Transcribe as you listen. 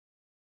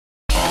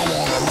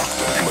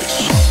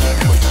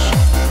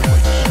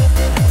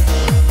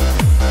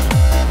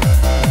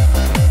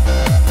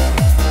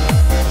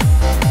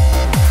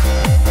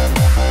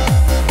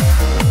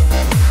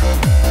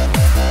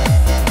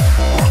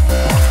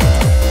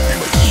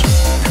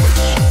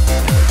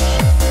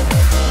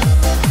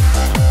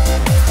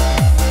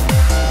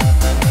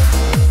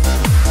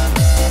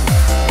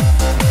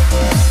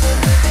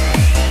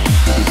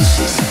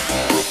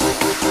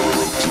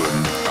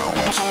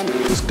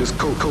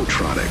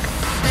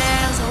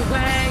There's a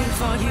way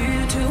for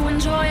you to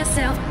enjoy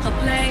yourself, a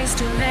place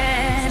to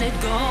let it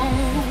go.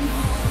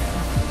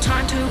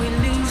 Time to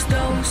release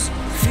those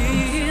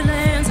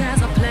feelings.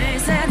 There's a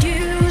place that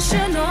you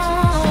should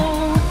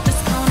know.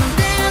 Just gonna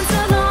dance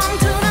along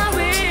to the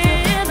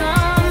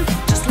rhythm.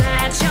 Just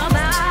let your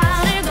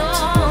body go.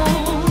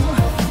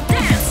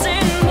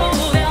 Dancing,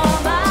 move your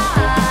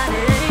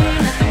body.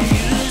 Let the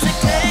music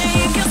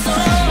take your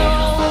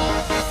soul.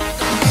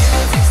 The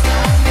music's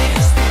got me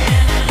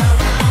spinning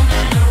around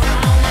and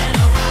around and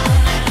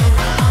around and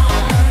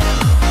around.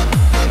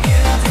 The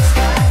music's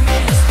got me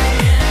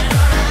spinning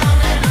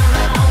around and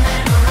around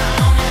and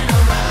around and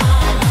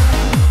around.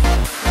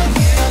 The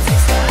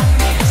music's got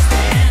me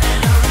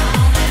spinning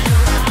around and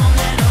around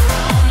and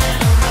around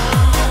and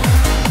around.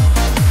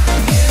 The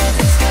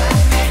music's got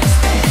me spinning around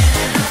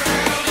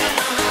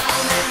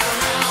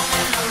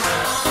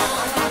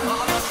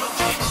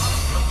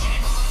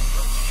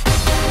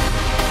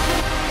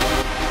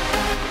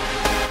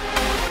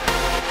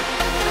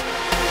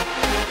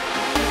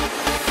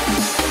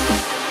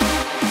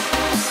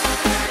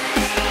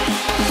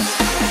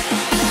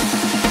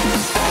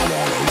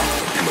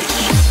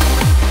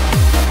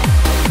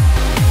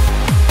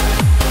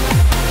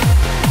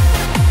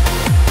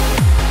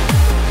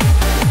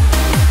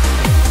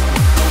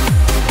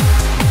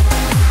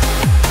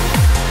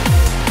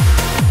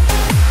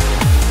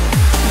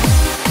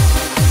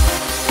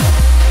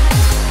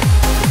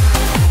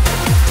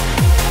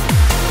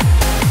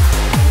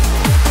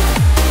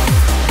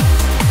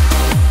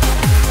and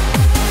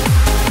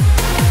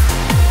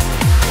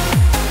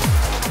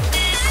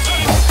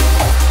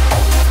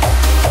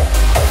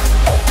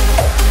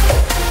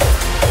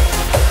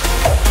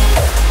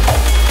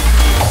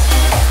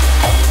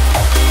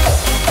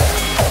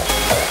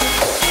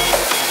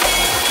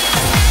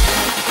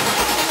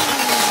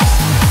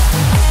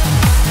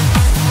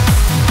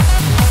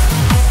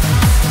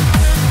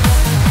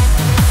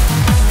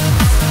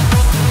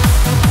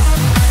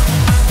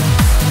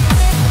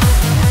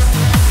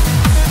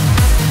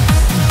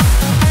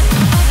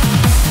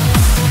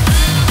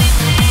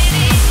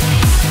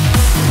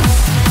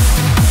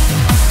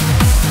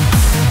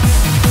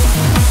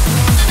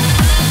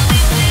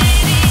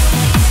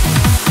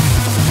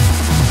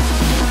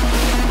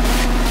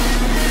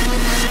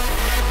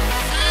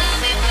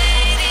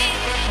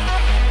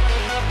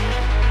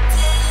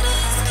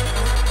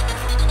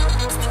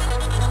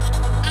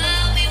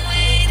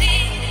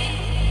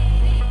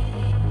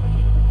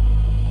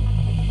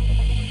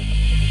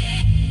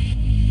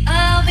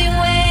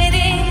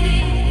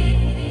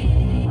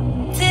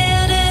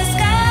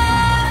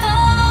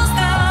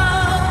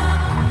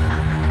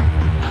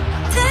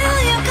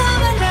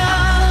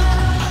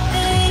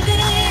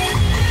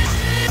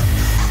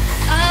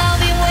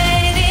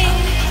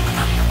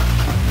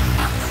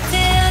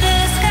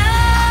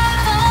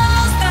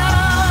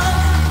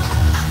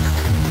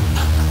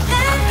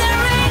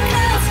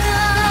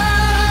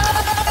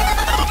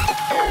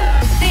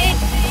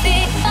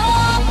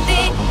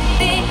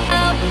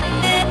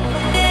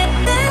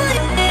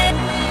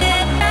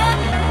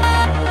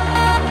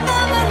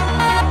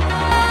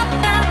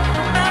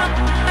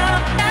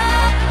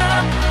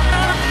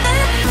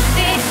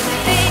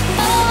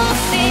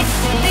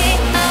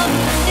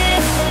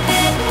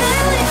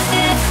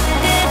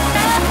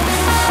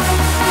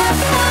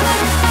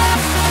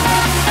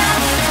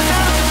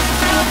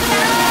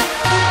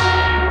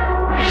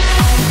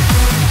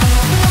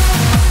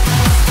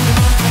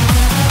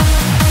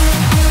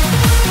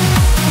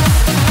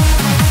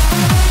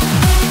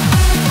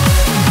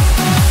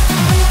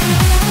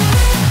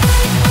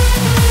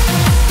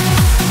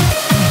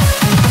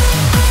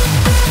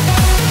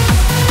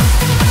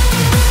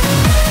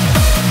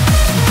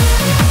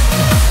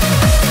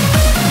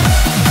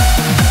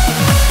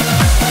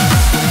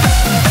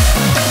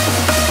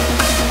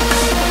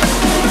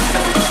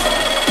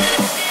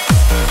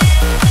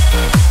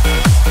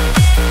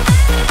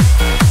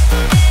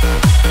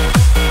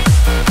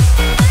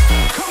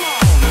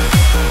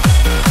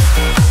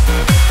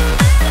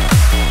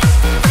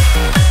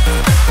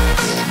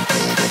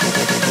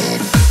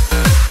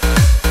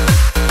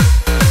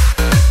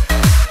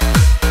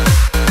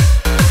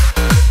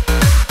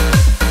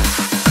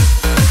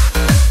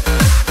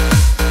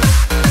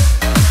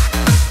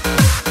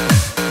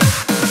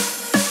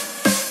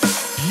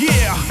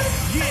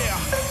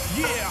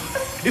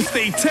It's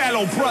the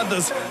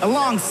Italobrothers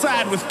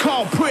alongside with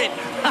Carlprit.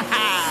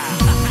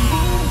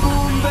 Boom,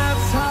 boom,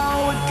 that's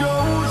how it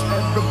goes.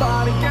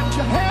 Everybody get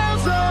your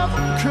hands up,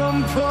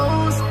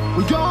 compose.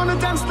 We're gonna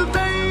dance the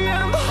day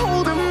and the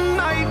whole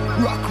night.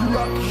 Rock,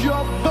 rock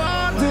your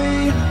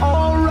body,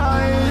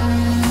 alright.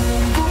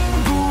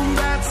 Boom, boom,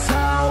 that's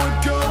how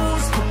it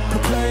goes.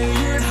 Play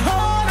it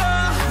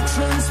harder,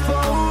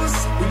 transpose.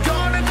 We're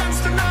gonna dance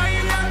the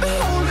night and the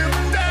whole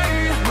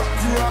day. Rock,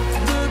 rock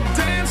the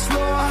dance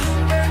floor.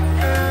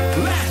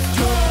 Let's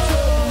go.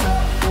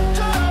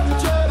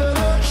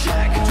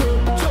 Shake it up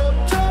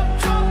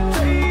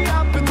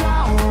and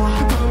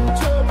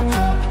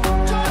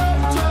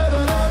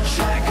down.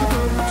 Shake it.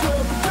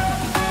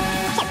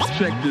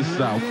 Check this. this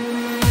out.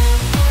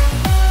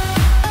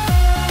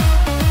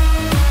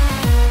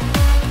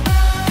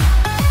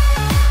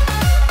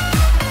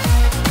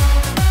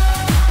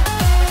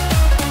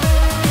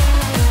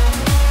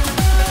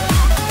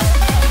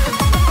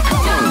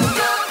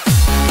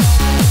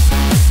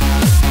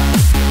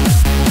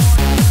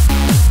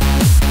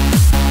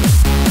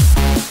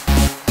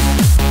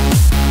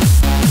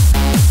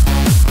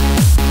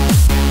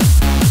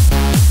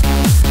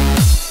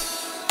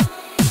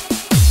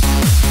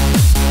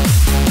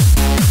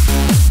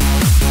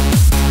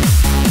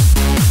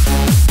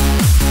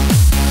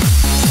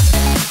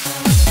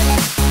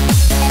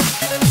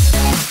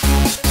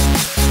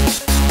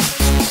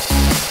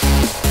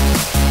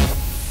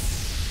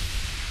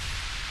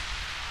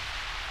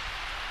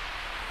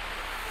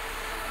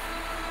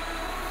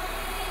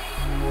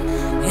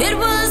 It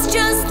was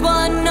just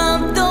one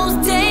of those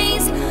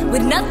days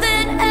with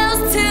nothing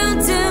else to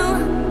do.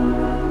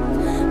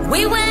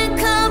 We went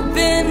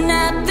clubbing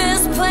at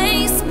this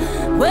place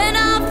when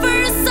I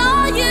first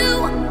saw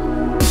you.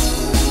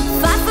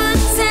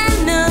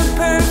 5'10", a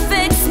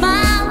perfect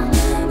smile,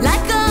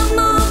 like a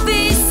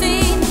movie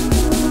scene.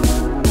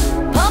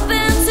 Up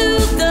into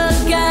the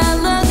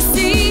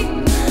galaxy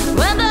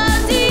when the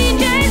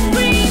DJ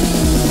screams.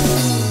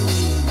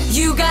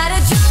 You gotta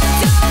jump,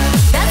 jump,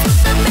 that's what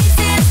the bass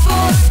is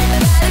for.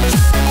 Gotta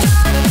jump,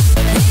 jump,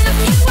 if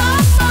you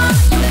are fun.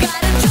 You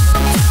gotta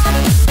jump, jump,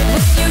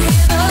 when you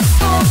hear the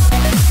score.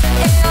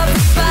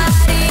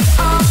 Everybody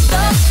on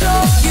the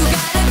floor. You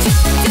gotta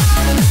jump,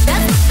 jump,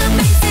 that's what the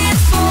bass is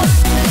for.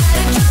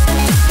 Gotta jump,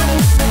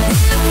 jump,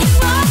 if you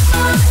are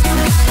fun. You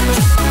gotta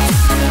jump,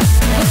 jump,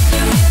 when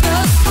you hear the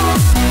score.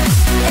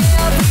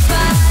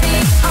 Everybody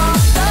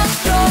on the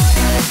floor.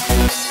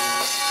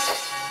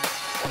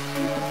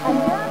 I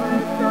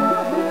never